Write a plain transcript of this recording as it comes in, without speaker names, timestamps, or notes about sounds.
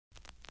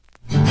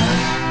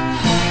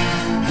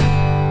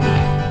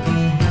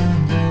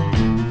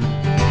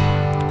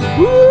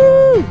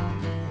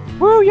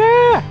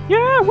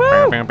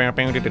Welcome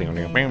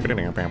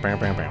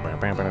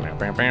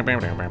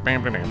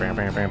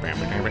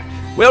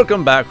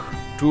back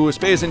to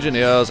Space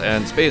Engineers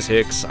and Space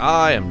Hicks.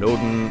 I am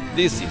Noden.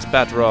 This is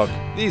Patrock.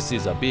 This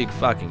is a big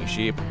fucking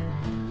ship.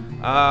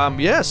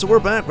 Yeah, so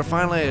we're back. We're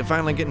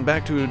finally getting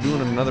back to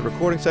doing another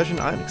recording session.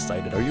 I'm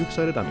excited. Are you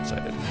excited? I'm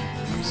excited.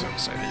 I'm so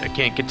excited. I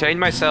can't contain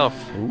myself.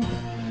 Ooh.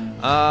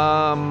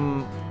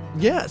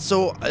 Yeah,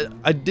 so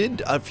I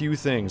did a few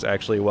things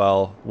actually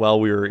while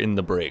we were in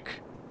the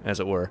break, as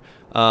it were.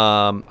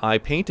 I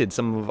painted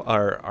some of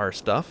our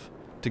stuff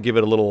to give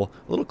it a little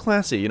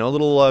classy, you know, a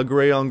little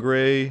gray on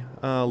gray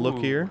look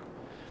here.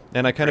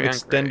 And I kind of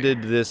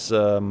extended this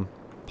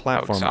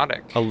platform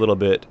a little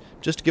bit,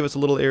 just to give us a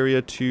little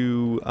area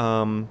to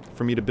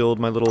for me to build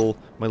my little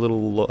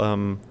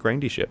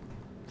grindy ship.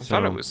 I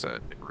thought it was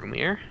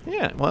roomier.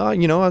 Yeah, well,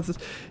 you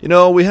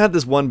know, we had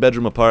this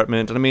one-bedroom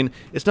apartment, and I mean,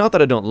 it's not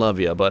that I don't love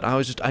you, but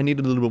I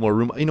needed a little bit more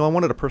room. You know, I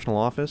wanted a personal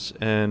office,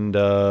 and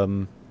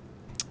the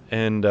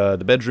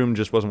bedroom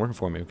just wasn't working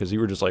for me because you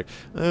were just like,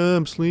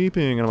 I'm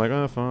sleeping, and I'm like,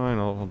 oh, fine,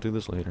 I'll do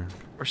this later.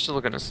 We're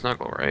still gonna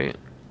snuggle, right?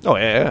 Oh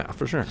yeah,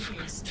 for sure.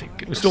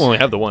 We still only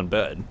have the one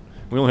bed.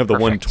 We only have the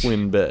one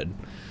twin bed.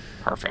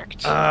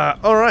 Perfect.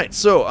 All right.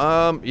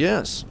 So,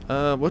 yes.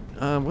 What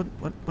am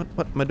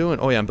I doing?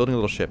 Oh yeah, I'm building a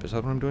little ship. Is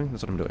that what I'm doing?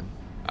 That's what I'm doing.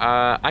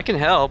 I can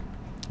help.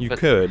 You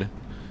could.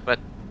 But.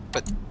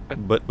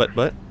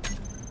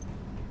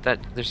 That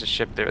there's a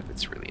ship there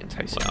that's really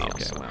enticing me.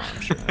 Okay, also. well,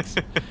 I'm sure that's.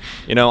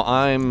 You know,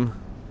 I'm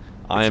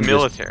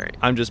military.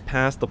 I'm just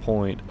past the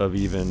point of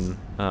even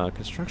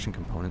construction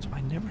components. I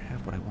never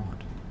have what I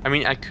want. I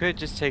mean, I could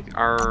just take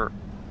our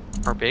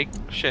big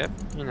ship.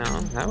 You know,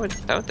 that would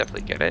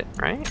definitely get it,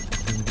 right?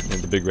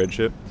 The big red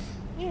ship.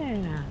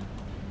 Yeah.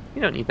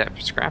 You don't need that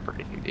for scrap or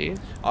anything, do you?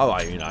 Oh,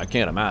 I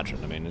can't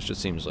imagine. I mean, it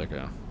just seems like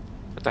a.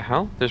 What the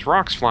hell? There's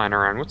rocks flying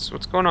around. What's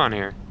going on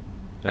here?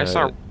 I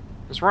saw.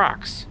 There's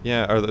rocks.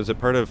 Yeah, is it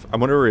part of... I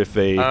wonder if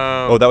a...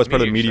 oh, that was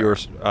part of the meteor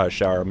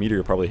shower. A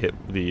meteor probably hit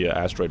the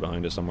asteroid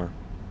behind us somewhere.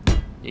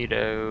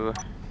 Neato.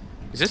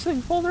 Is this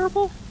thing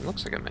vulnerable? It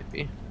looks like it might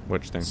be.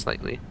 Which thing?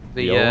 Slightly.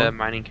 The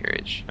mining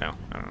carriage. No,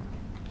 I don't know.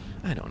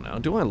 I don't know.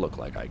 Do I look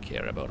like I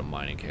care about a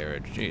mining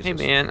carriage? Jesus. Hey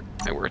man,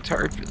 I worked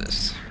hard for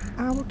this.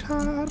 I worked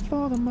hard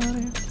for the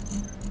money.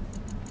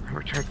 I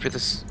worked hard for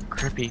this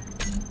crappy...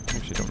 I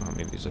actually don't know how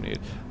many of these I need.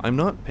 I'm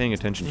not paying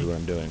attention to what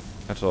I'm doing.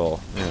 That's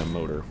all. Yeah,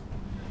 motor.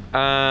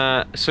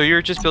 So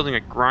you're just building a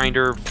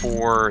grinder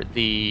for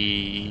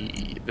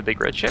the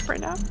big red ship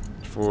right now?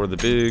 For the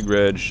big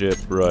red ship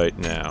right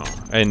now,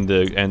 and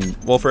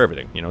well, for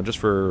everything, you know, just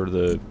for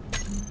the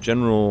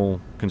general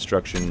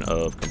construction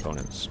of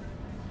components.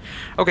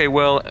 Okay,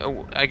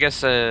 well, I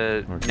guess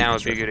now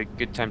would be a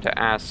good time to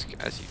ask,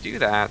 as you do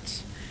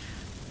that,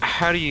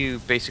 how do you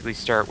basically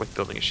start with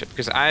building a ship?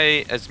 Because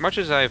as much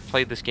as I've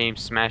played this game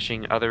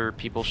smashing other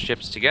people's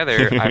ships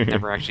together, I've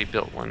never actually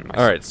built one myself.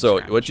 Alright, so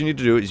what you need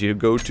to do is you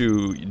go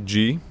to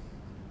G.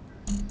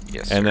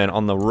 Yes, and then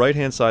on the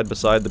right-hand side,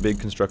 beside the big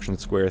construction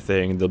square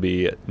thing, there'll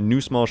be new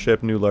small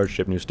ship, new large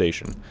ship, new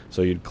station.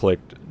 So you'd click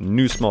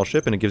new small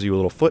ship, and it gives you a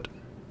little foot.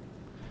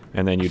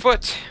 And then you'd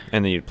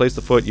place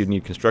the foot. You'd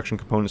need construction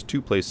components to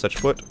place such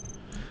foot.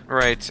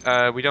 Right.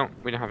 We don't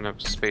have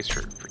enough space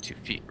for 2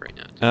 feet right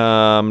now.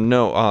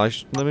 No.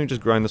 Let me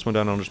just grind this one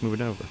down. And I'll just move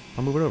it over.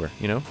 I'll move it over.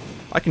 You know,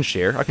 I can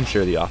share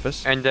the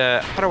office. And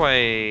how do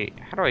I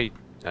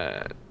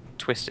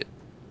twist it?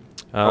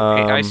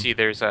 Okay, I see.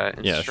 There's yeah,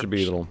 there should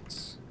be little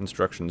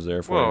instructions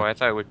there for you. Whoa, I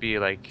thought it would be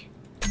like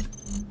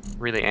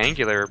really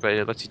angular, but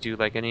it lets you do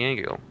like any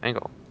angle.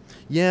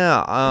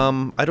 Yeah.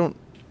 I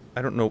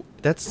don't know.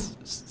 That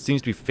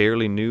seems to be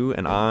fairly new,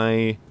 and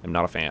I am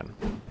not a fan.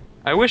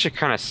 I wish it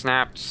kind of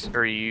snaps,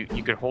 or you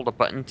could hold a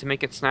button to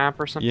make it snap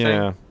or something.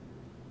 Yeah.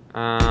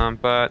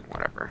 But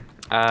whatever.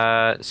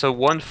 So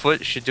 1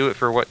 foot should do it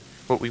for what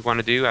we want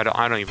to do. I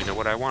don't even know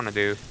what I want to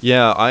do.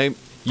 Yeah,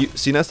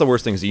 see, that's the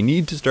worst thing. Is you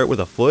need to start with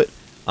a foot.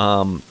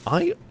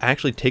 I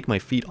actually take my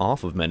feet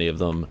off of many of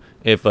them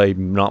if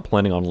I'm not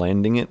planning on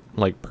landing it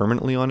like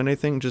permanently on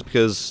anything, just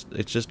because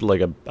it's just like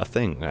a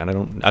thing,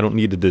 and I don't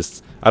need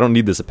this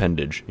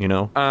appendage, you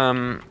know.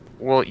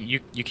 Well,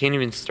 you can't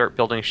even start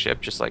building a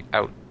ship just like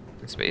out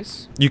in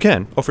space. You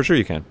can. Oh, for sure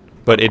you can.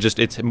 But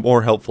it's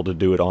more helpful to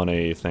do it on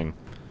a thing,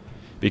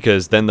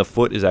 because then the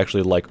foot is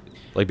actually like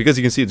because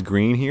you can see it's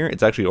green here.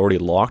 It's actually already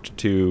locked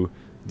to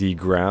the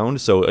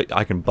ground, so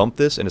I can bump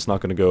this and it's not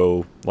going to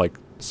go like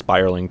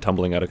spiraling,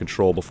 tumbling out of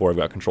control before I've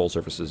got control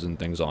surfaces and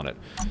things on it.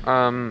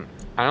 I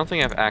don't think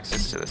I have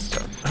access to this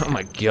stuff. Oh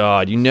my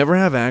god, you never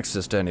have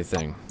access to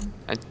anything.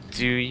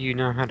 Do you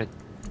know how to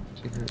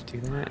do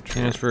that?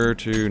 Transfer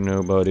to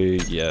nobody,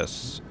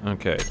 yes.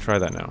 Okay, try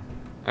that now.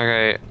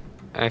 Okay,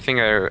 I think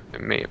I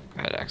may have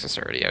had access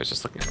already. I was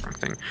just looking at the wrong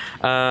thing.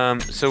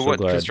 So what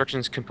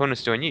construction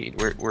components do I need?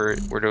 Where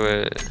do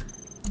I...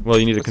 Well,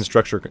 you need a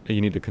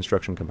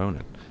construction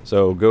component.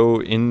 So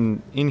go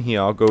in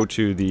here. I'll go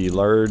to the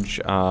large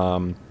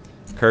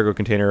cargo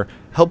container,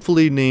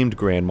 helpfully named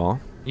Grandma.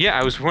 Yeah,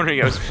 I was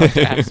wondering. I was about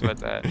to ask about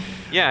that.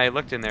 Yeah, I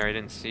looked in there. I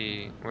didn't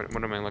see.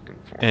 What am I looking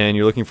for? And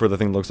you're looking for the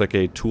thing that looks like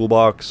a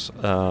toolbox.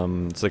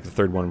 It's like the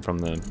third one from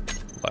the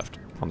left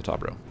on the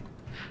top row.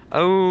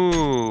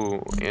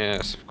 Oh,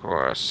 yes, of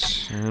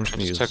course. And I'm I just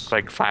gonna just use... took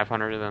like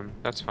 500 of them.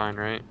 That's fine,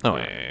 right? Oh,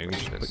 yeah, you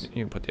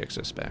can put the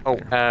excess back Oh,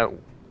 there.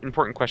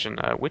 important question.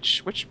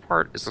 Which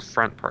part is the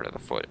front part of the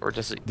foot, or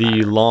does it The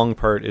matter? long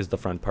part is the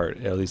front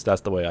part. At least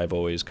that's the way I've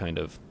always kind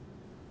of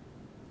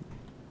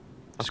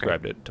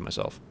described it to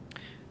myself.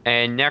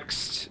 And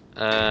next,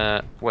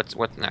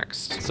 what's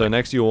next? So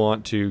next you'll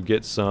want to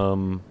get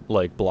some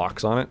like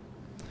blocks on it.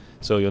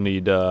 So you'll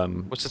need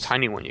What's the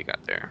tiny one you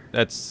got there?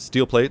 that's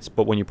steel plates,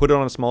 but when you put it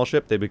on a small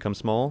ship, they become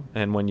small,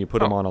 and when you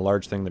put them on a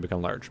large thing, they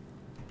become large.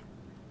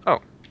 Oh.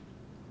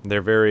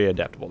 They're very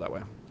adaptable that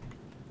way.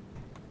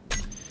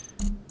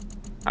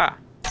 Ah.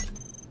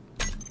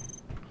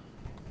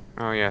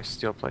 Oh yeah,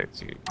 steel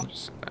plates. You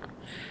just said that.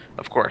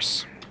 Of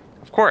course.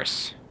 Of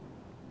course.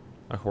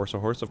 A horse,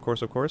 of course, of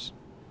course.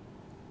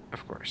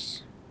 Of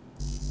course.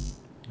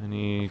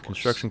 Any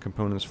construction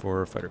components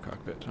for a fighter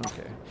cockpit?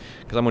 Okay.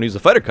 Because I'm going to use the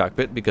fighter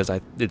cockpit because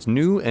it's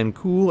new and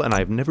cool, and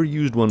I've never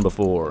used one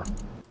before.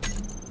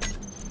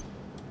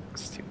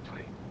 Steel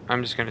plate.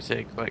 I'm just gonna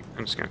take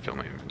I'm just gonna fill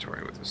my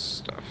inventory with this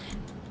stuff.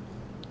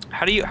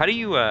 How do you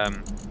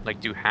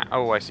like do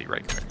oh, I see,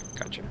 right click.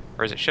 Gotcha.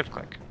 Or is it shift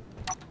click?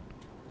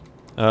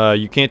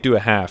 You can't do a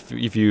half.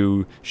 If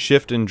you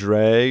shift and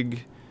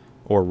drag,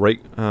 or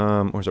right,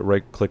 or is it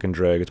right click and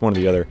drag? It's one or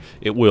the other.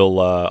 It will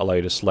allow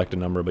you to select a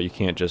number, but you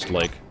can't just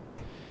like,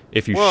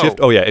 if you shift.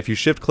 Oh yeah, if you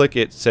shift click,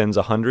 it sends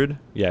 100.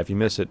 Yeah, if you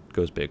miss it,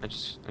 goes big. I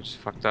just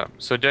fucked up.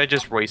 So did I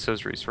just waste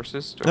those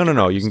resources?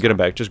 No. You can get them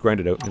back. Just grind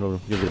it out. You'll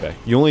get it back.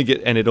 You only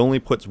get, and it only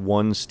puts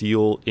one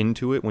steel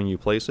into it when you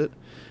place it,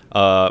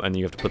 and then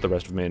you have to put the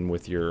rest of them in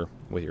with your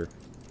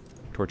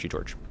torchy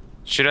torch.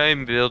 Should I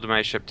build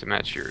my ship to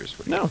match yours?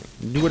 No,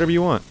 do whatever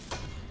you want.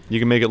 You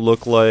can make it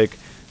look like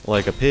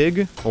a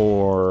pig,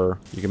 or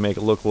you can make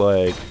it look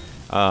like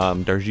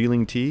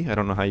Darjeeling tea. I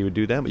don't know how you would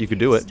do that, but you could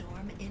do it.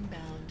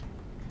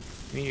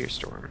 Meteor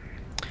storm.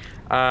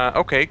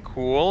 Okay,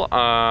 cool.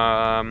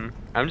 I'm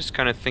just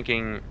kind of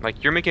thinking,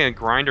 like, you're making a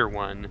grinder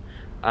one.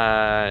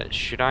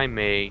 Should I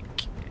make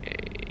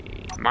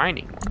a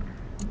mining one?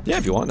 Yeah,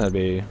 if you want, that'd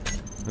be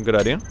a good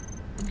idea.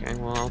 Okay,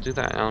 well, I'll do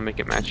that. I'll make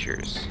it match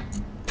yours.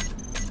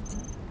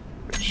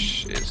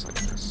 Which is like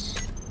this.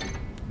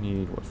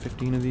 Need, what,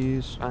 15 of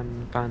these?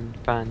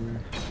 Fun.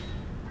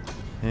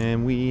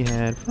 And we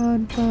had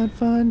fun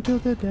till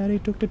the daddy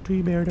took the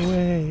tree beard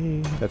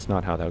away. That's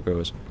not how that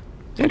goes.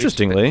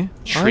 Interestingly,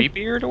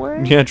 Treebeard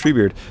away? Yeah,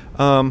 Treebeard.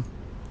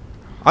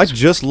 I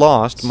just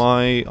lost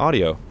my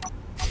audio.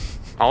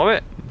 All of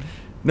it?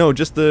 No,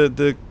 just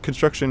the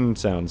construction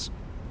sounds.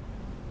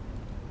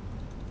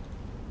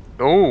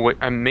 Oh, wait,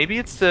 maybe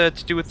it's to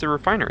do with the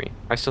refinery.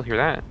 I still hear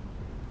that.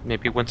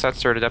 Maybe once that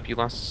started up, you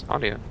lost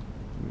audio.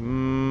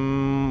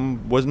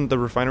 Wasn't the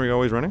refinery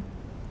always running?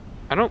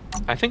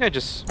 I think I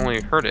just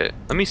only heard it.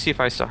 Let me see if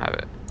I still have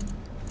it.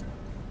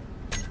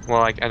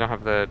 Well, I don't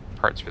have the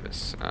parts for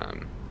this.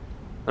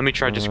 Let me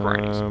try just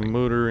grinding something.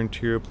 Motor,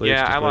 interior plates.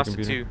 Yeah, I lost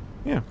computer. it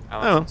too. Yeah.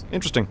 Oh,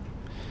 interesting.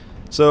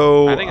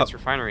 So I think it's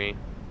refinery.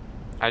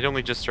 I'd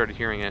only just started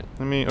hearing it.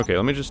 Let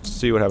me just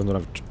see what happens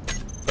when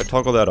I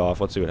toggle that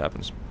off. Let's see what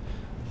happens.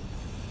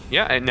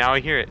 Yeah, and now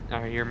I hear it.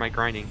 Now I hear my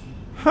grinding.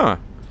 Huh.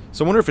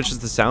 So I wonder if it's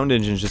just the sound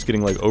engine's just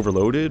getting like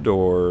overloaded,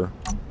 or.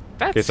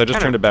 That's okay, so I just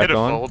turned it back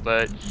pitiful, on.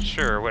 But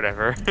sure,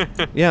 whatever.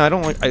 Yeah, I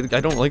don't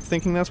like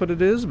thinking that's what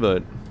it is,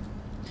 but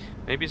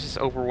maybe it's just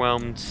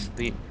overwhelmed.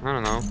 I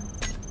don't know.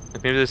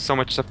 Like maybe there's so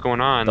much stuff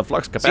going on. The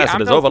flux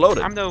capacitor is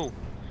overloaded. I'm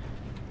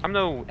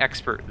no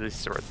expert at this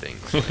sort of thing.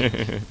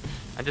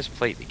 I just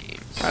play the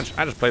games.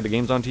 I just play the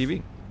games on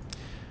TV.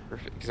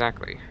 Perfect.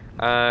 Exactly.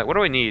 What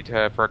do I need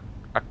for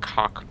a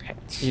cockpit?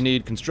 You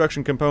need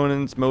construction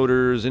components,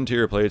 motors,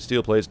 interior plates,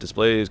 steel plates,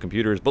 displays,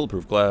 computers,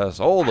 bulletproof glass,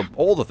 all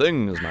the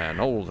things, man,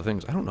 all the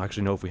things. I don't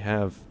actually know if we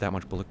have that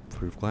much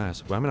bulletproof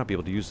glass. Well, I might not be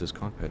able to use this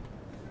cockpit.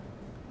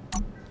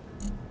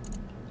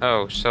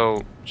 Oh,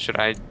 so should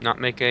I not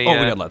make a? Oh,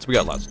 we got lots. We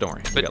got lots. Don't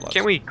worry. But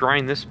can't we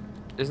grind this?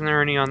 Isn't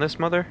there any on this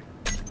mother?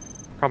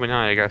 Probably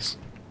not, I guess.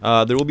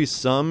 There will be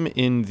some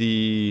in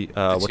the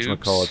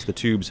whatchamacallit. The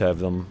tubes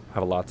have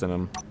lots in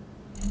them.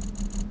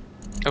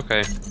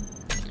 Okay.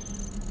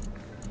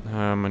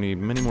 I need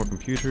many more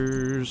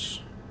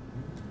computers.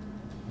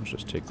 Let's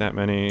just take that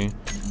many.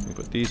 Let me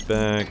put these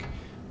back.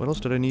 What else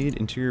did I need?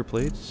 Interior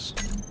plates.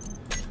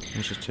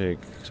 Let's just take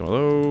some of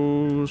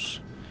those.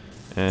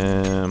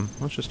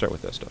 Let's just start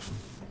with that stuff.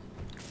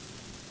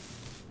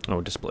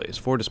 Oh, displays.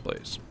 4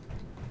 displays.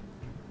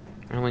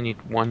 I only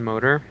need 1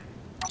 motor.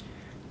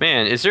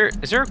 Man, is there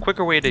a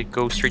quicker way to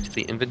go straight to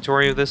the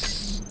inventory of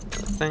this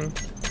thing?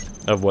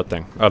 Of what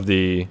thing? Of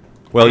the...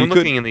 Well, I'm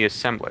looking in the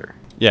assembler.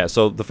 Yeah,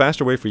 so the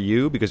faster way for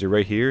you, because you're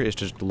right here, is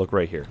just to look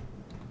right here.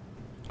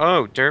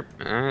 Oh, derp.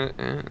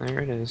 There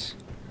it is.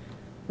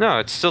 No,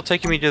 it's still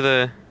taking me to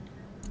the...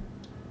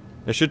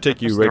 It should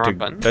take you right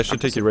to... That should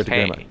take you right to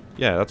Grandma.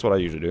 Yeah, that's what I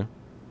usually do.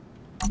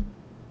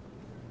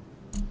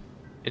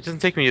 It doesn't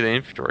take me to the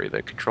inventory,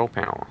 the control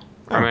panel.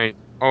 Oh. I might.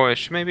 Oh,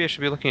 maybe I should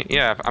be looking at.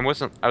 Yeah, I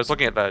wasn't. I was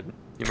looking at the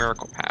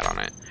numerical pad on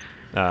it.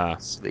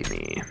 Silly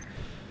me.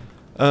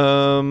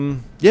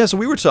 Yeah, so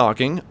we were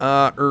talking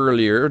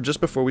earlier,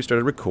 just before we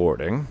started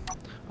recording,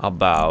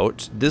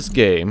 about this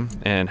game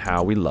and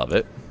how we love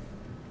it.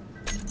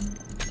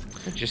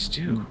 I just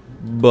do.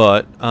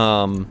 But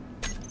how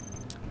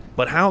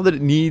that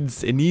it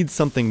needs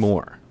something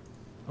more.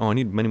 Oh, I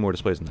need many more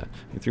displays than that.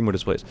 I need 3 more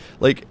displays.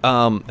 Like,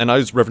 and I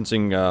was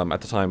referencing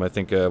at the time, I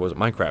think, was it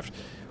Minecraft,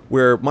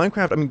 where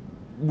Minecraft, I mean,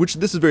 which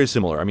this is very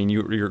similar. I mean,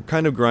 you're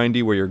kind of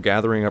grindy, where you're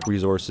gathering up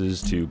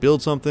resources to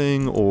build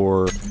something,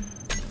 or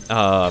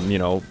you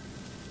know,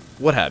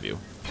 what have you.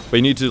 But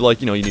you need to,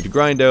 like, you know, you need to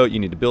grind out, you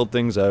need to build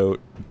things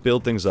out,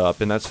 build things up,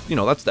 and that's, you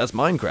know, that's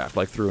Minecraft,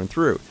 like, through and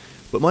through.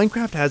 But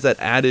Minecraft has that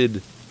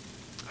added,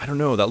 I don't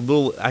know, that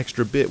little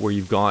extra bit where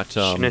you've got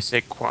je ne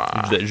sais quoi.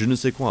 That je ne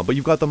sais quoi. But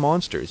you've got the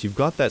monsters. You've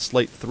got that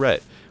slight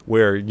threat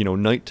where, you know,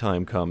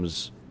 nighttime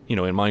comes, you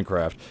know, in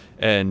Minecraft,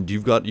 and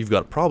you've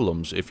got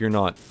problems if you're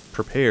not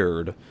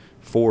prepared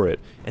for it.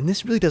 And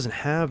this really doesn't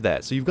have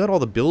that. So you've got all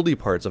the buildy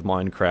parts of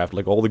Minecraft,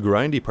 like all the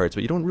grindy parts,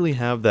 but you don't really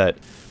have that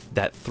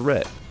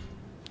threat.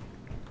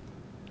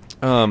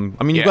 I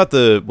mean, you've got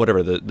the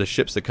whatever the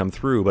ships that come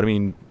through, but I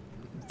mean,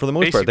 for the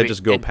most part, they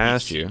just go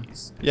past you.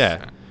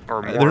 Yeah,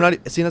 or more they're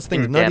not. See, that's the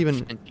thing. Not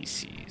even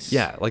NPCs.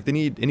 Yeah, like it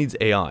needs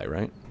AI,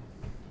 right?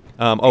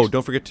 Oh,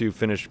 don't forget to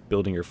finish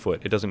building your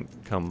foot. It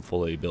doesn't come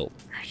fully built.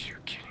 Are you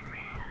kidding me?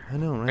 I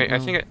know, right? Wait, I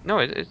think no,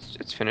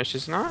 it's finished.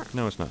 It's not.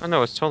 No, it's not. Oh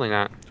no, it's totally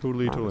not.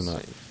 Totally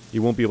not.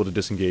 You won't be able to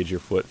disengage your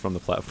foot from the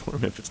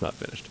platform if it's not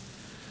finished.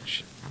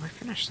 Shit, how do I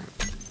finish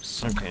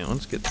that? Okay,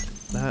 let's get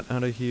that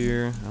out of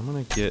here. I'm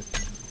gonna get.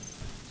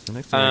 The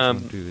next thing I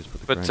want to do is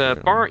put the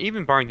grinder on.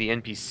 Even barring the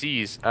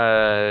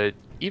NPCs,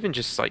 even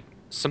just like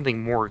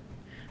something more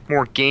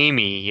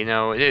gamey, you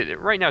know.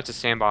 Right now it's a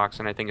sandbox,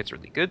 and I think it's a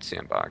really good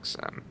sandbox.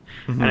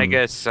 And I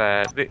guess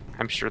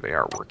I'm sure they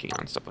are working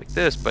on stuff like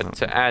this, but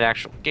to add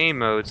actual game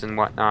modes and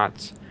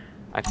whatnot,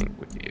 I think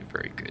would be a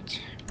very good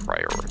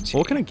priority. Well,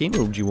 what kind of game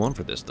mode would you want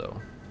for this,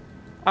 though?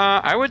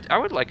 I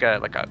would like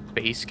a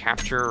base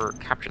capture or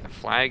capture the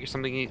flag or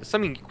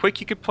something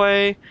quick you could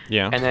play.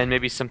 Yeah. And then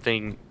maybe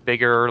something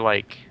bigger,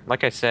 like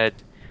I said,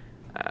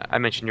 I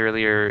mentioned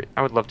earlier.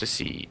 I would love to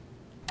see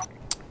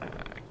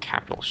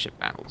capital ship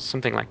battles,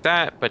 something like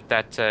that. But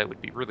that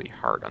would be really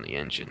hard on the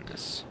engine.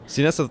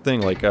 See, that's the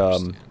thing. Like, I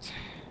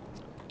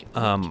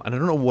don't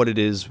know what it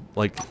is.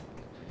 Like,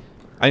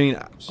 I mean,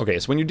 okay,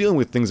 so when you're dealing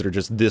with things that are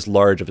just this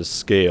large of a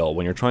scale,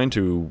 when you're trying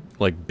to,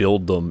 like,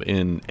 build them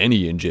in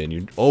any engine,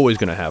 you're always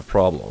going to have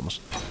problems.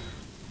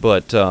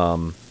 But, I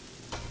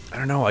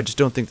don't know, I just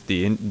don't think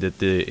that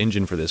the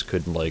engine for this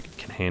can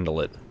handle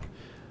it.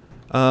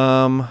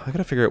 I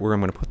gotta figure out where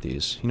I'm going to put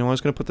these. You know, I was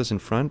going to put this in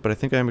front, but I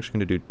think I'm actually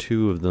going to do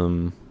 2 of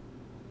them,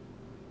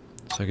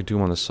 so I could do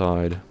them on the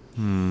side.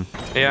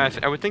 Yeah,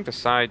 I would think the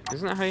side,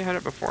 isn't that how you had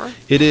it before?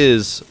 It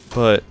is,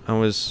 but I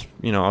was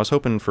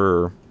hoping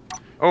for...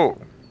 Oh,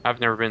 I've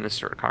never been in this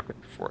sort of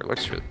cockpit before. It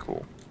looks really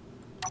cool.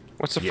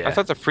 What's the? I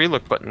thought the free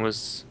look button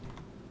was.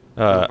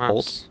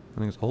 Alt. I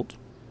think it's Alt.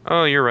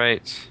 Oh, you're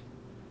right.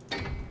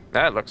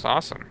 That looks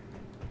awesome.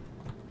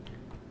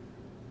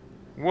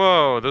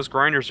 Whoa, those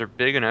grinders are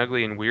big and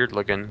ugly and weird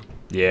looking.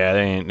 Yeah,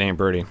 they ain't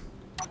pretty.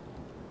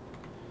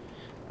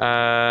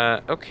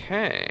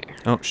 Okay.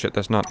 Oh shit,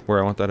 that's not where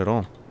I want that at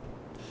all.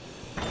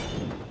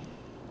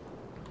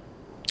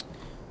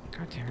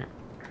 God damn it!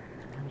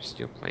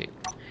 Steel plate.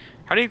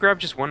 How do you grab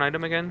just one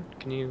item again?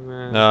 Can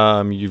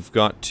you? You've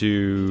got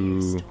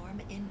to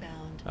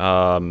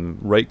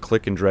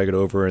right-click and drag it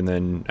over, and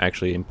then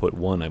actually input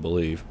 1, I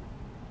believe.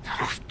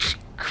 Oh,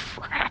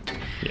 crap.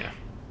 Yeah.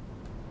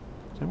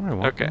 Is that where I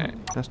want that?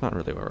 That's not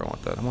really where I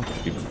want that. I want that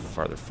to be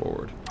farther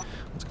forward.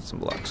 Let's get some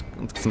blocks.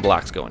 Let's get some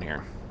blocks going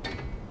here.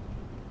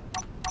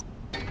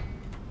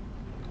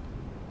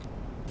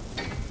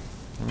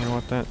 Where I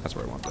want that? That's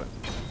where I want that.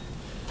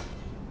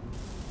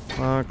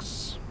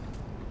 Blocks.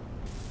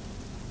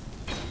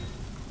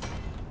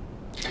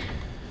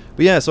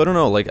 But yeah, so I don't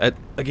know, like, I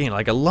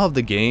love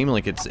the game,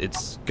 like,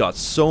 it's got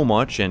so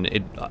much, and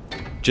it,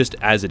 just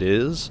as it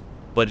is,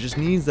 but it just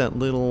needs that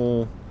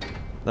little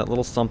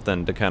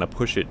something to kind of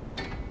push it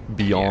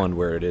beyond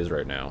where it is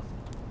right now.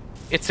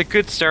 It's a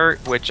good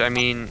start, which, I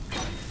mean,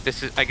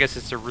 I guess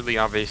it's a really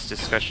obvious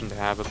discussion to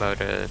have about,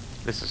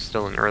 this is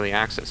still in early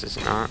access, is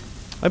it not?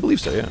 I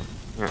believe so, yeah.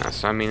 Yeah,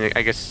 so, I mean,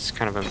 I guess it's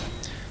kind of a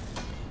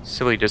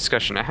silly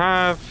discussion to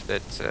have,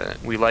 that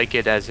we like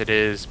it as it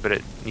is, but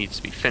it needs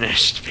to be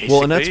finished, basically.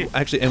 Well, and that's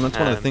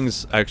one of the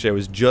things, actually, I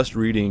was just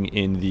reading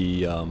in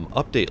the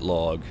update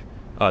log,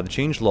 the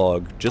change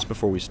log, just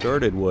before we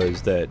started,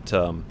 was that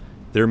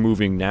they're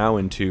moving now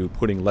into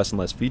putting less and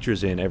less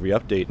features in every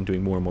update and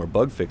doing more and more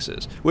bug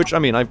fixes, which, I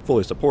mean, I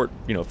fully support,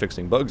 you know,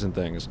 fixing bugs and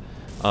things,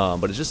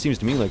 but it just seems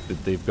to me like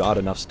that they've got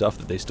enough stuff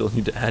that they still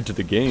need to add to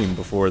the game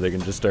before they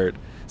can just start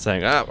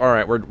saying, all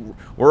right,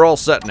 we're all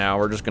set now,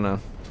 we're just gonna...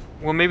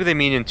 Well, maybe they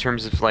mean in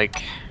terms of,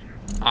 like,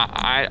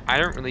 I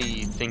don't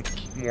really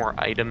think more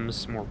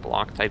items, more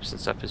block types and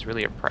stuff is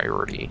really a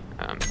priority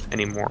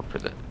anymore for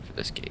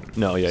this game.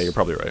 No, yeah, you're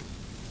probably right.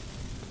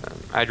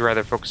 I'd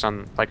rather focus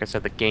on, like I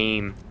said, the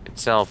game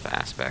itself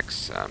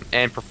aspects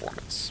and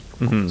performance.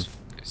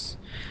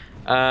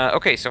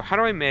 Okay, so how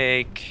do I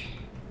make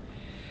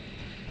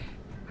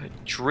a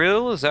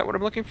drill? Is that what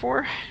I'm looking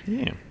for?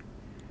 Yeah.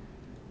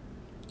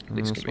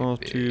 Small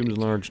tubes,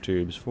 large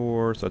tubes,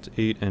 4, so that's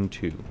 8 and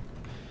 2.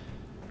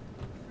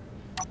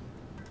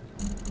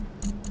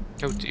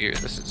 Oh dear,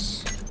 this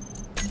is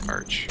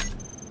large.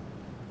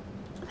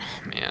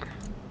 Oh, man.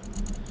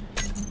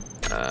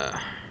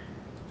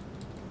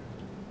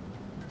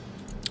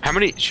 How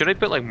many should I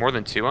put, like, more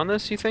than 2 on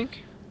this, you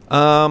think?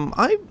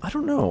 I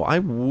don't know. I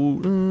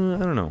don't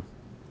know.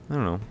 I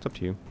don't know. It's up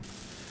to you.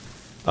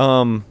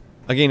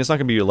 Again, it's not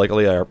gonna be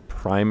likely our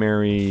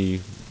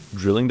primary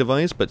drilling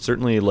device, but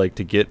certainly like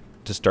to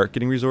start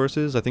getting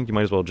resources, I think you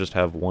might as well just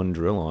have 1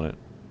 drill on it.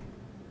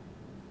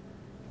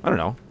 I don't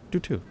know. Do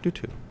 2. Do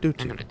 2. Do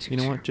 2. You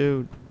know what,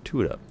 Joe?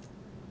 2 it up.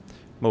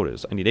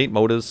 Motors. I need 8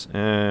 motors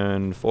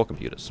and 4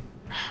 computers.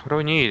 What do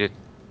I need? It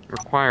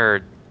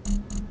required.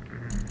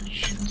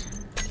 Shit.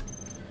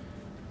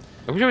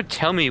 I wish it would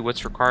tell me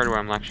what's required when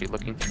I'm actually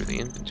looking through the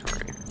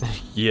inventory.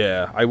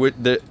 Yeah, I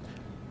would.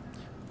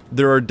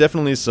 There are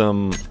definitely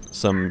some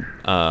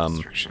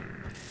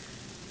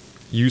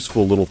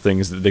useful little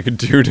things that they could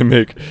do to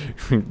make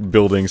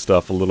building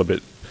stuff a little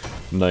bit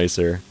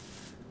nicer.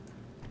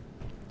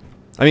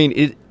 I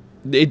mean,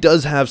 it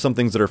does have some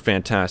things that are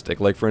fantastic.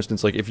 Like, for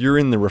instance, like if you're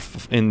in the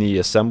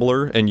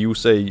assembler and you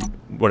say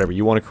whatever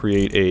you want to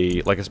create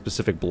a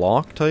specific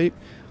block type,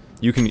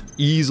 you can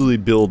easily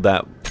build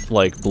that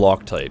like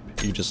block type.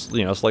 You just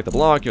select the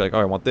block. You're like, oh,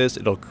 I want this.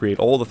 It'll create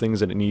all the things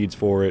that it needs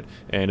for it,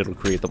 and it'll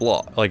create the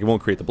block. Like, it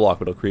won't create the block,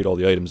 but it'll create all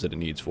the items that it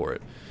needs for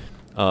it.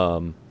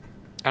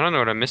 I don't know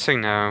what I'm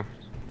missing now,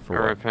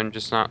 or what? if I'm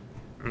just not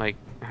like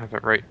have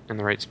it right in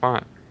the right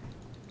spot.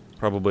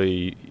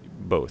 Probably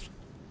both.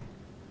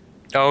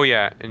 Oh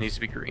yeah, it needs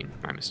to be green.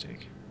 My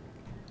mistake.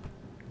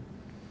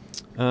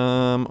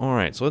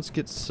 Alright, so let's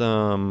get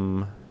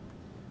some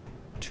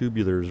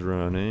tubulars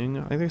running.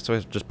 I think so. I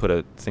just put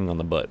a thing on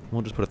the butt.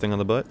 We'll just put a thing on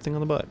the butt. Thing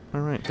on the butt.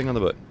 Alright, thing on the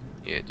butt.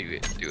 Yeah, do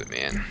it,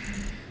 man.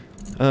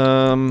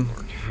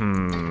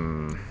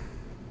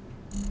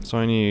 So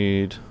I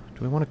need...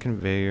 Do I want a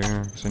conveyor?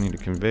 Because I need a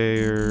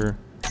conveyor.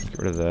 Get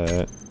rid of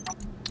that.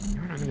 You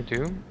know what I'm gonna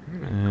do?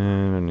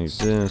 And I need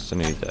this. I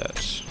need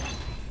that.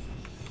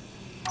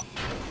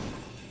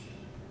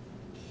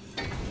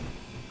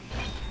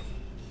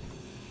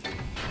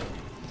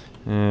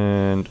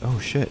 And oh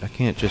shit, I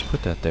can't just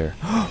put that there.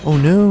 Oh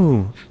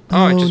no! Oh,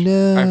 I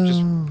no!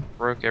 just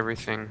broke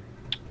everything.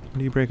 What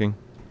are you breaking?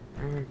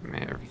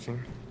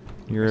 Everything.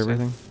 You're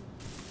everything?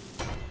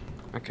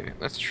 Okay,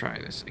 let's try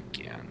this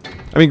again.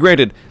 I mean,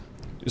 granted,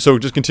 so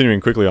just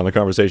continuing quickly on the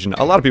conversation,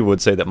 a lot of people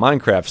would say that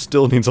Minecraft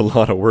still needs a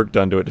lot of work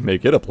done to it to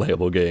make it a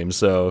playable game,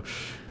 so...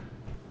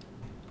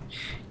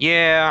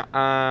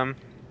 Yeah,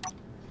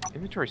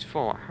 inventory's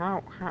full.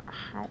 How...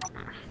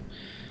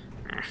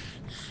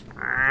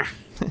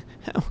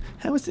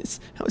 How is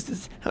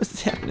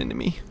this happening to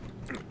me?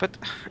 But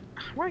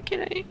why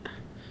can't I?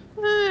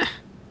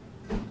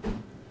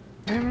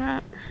 I'm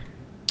not.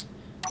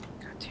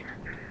 God damn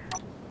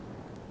it!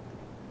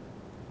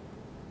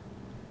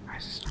 Why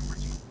is this not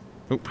working?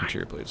 Oh,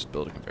 interior plates,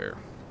 building conveyor.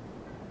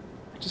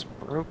 I just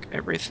broke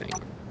everything.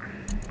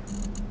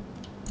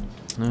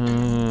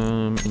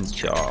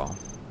 Install.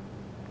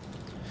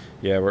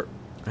 Yeah, we're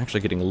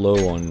actually getting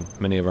low on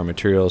many of our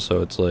materials,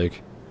 so it's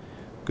like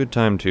good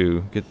time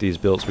to get these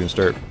built so we can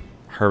start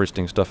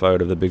harvesting stuff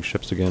out of the big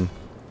ships again.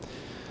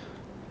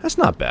 That's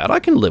not bad. I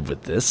can live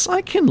with this.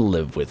 I can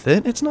live with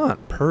it. It's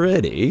not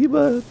pretty,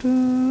 but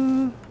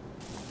not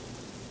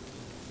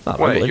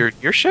what? ugly.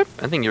 Your ship?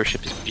 I think your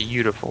ship is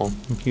beautiful.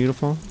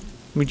 Beautiful.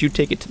 Would you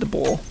take it to the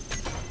bowl?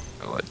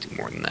 Oh, I'd do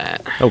more than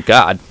that. Oh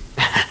God.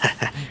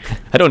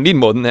 I don't need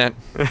more than that.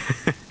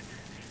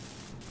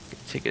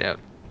 Take it out.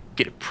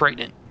 Get it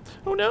pregnant.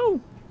 Oh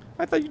no!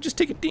 I thought you'd just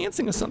take it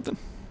dancing or something.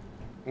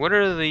 What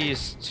are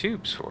these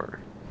tubes for?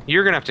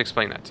 You're gonna have to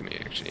explain that to me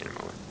actually in a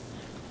moment.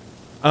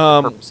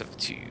 The purpose of the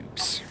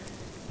tubes.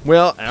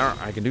 Well,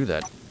 I can do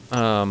that.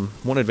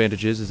 One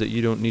advantage is that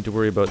you don't need to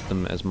worry about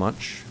them as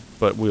much,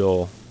 but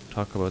we'll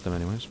talk about them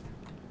anyways.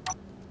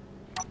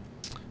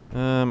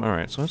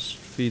 Alright, so let's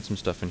feed some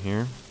stuff in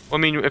here. Well,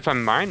 I mean, if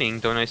I'm mining,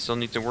 don't I still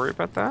need to worry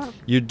about that?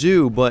 You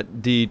do,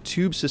 but the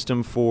tube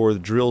system for the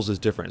drills is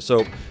different.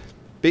 So,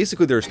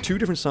 basically there's 2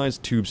 different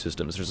sized tube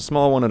systems. There's a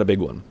small one and a big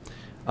one.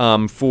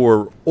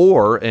 For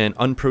ore and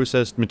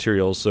unprocessed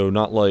materials, so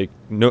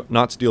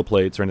not steel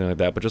plates or anything like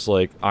that, but just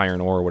like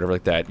iron ore or whatever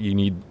like that, you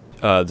need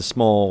the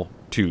small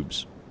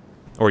tubes,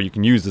 or you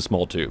can use the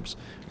small tubes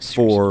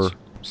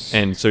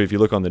and so if you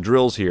look on the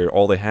drills here,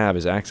 all they have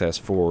is access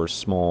for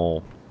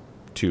small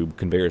tube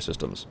conveyor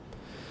systems.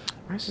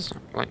 Why does this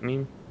not let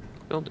me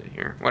build it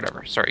here?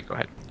 Whatever. Sorry, go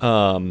ahead.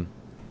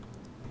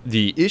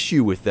 The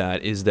issue with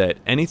that is that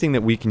anything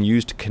that we can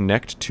use to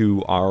connect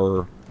to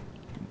our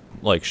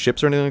like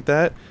ships or anything like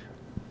that,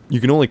 you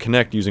can only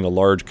connect using a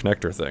large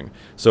connector thing.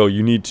 So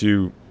you need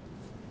to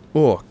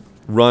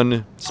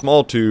run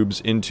small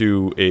tubes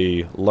into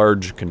a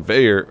large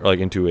conveyor, like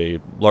into a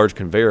large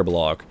conveyor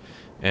block,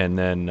 and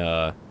then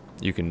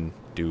you can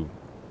do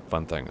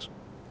fun things.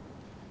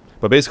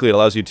 But basically, it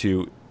allows you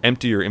to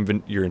empty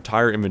your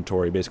entire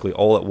inventory basically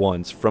all at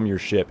once from your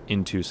ship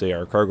into, say,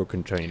 our cargo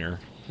container.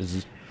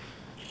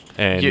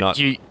 And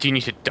do you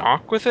need to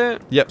dock with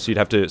it? Yep. So you'd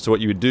have to. So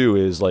what you would do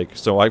is like,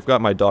 so I've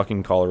got my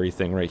docking collar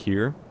thing right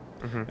here,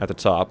 at the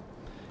top,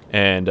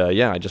 and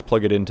yeah, I just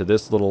plug it into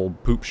this little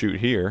poop chute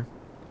here.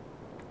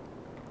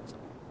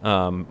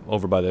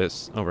 Over by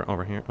this,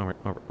 over here,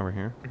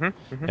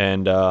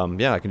 and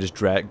yeah, I can just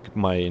drag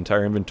my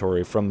entire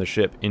inventory from the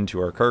ship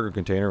into our cargo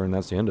container, and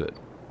that's the end of it.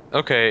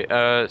 Okay,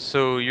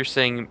 so you're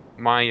saying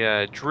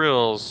my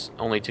drills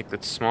only take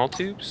the small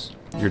tubes?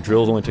 Your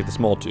drills only take the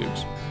small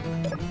tubes.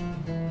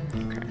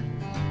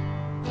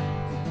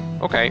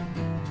 Okay.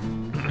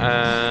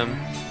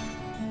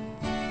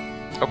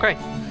 Okay.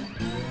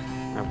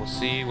 I will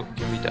see what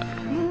can be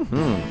done.